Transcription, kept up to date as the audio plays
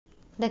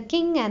The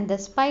King and the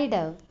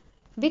Spider.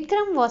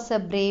 Vikram was a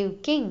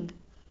brave king.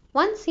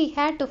 Once he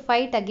had to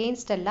fight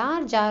against a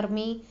large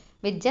army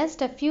with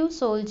just a few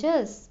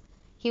soldiers.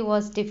 He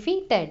was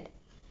defeated.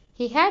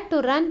 He had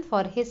to run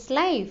for his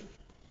life.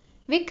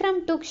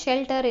 Vikram took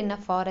shelter in a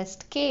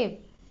forest cave.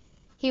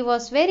 He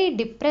was very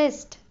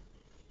depressed.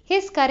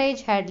 His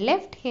courage had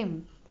left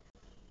him.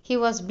 He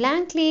was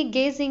blankly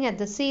gazing at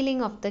the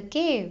ceiling of the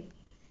cave.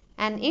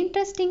 An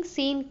interesting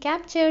scene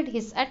captured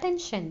his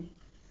attention.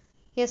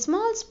 A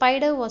small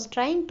spider was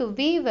trying to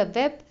weave a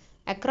web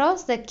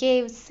across the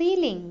cave's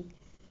ceiling.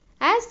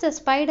 As the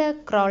spider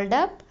crawled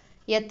up,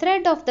 a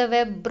thread of the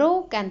web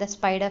broke and the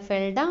spider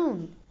fell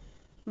down.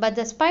 But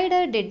the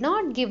spider did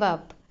not give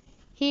up.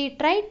 He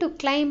tried to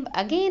climb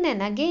again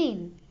and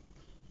again.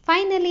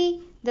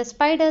 Finally, the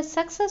spider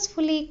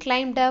successfully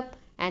climbed up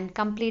and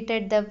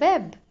completed the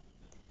web.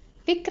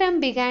 Vikram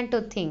began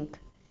to think,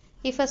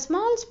 if a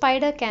small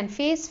spider can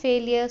face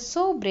failure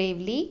so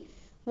bravely,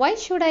 why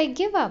should I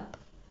give up?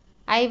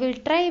 I will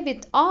try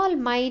with all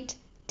might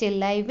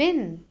till I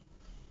win.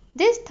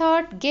 This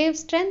thought gave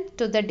strength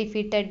to the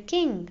defeated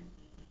king.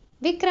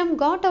 Vikram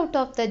got out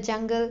of the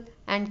jungle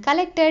and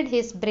collected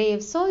his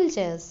brave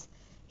soldiers.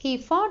 He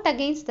fought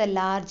against the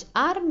large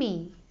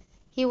army.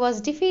 He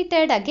was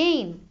defeated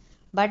again,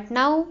 but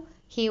now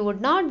he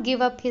would not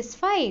give up his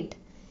fight.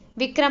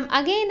 Vikram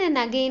again and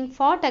again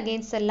fought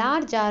against the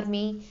large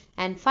army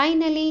and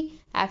finally,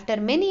 after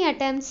many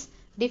attempts,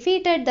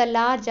 defeated the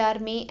large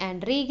army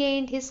and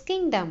regained his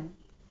kingdom.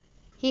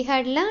 He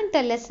had learnt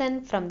a lesson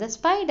from the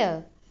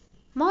spider.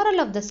 Moral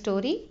of the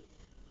story: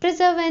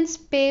 perseverance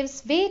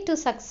paves way to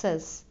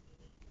success.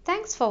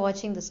 Thanks for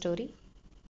watching the story.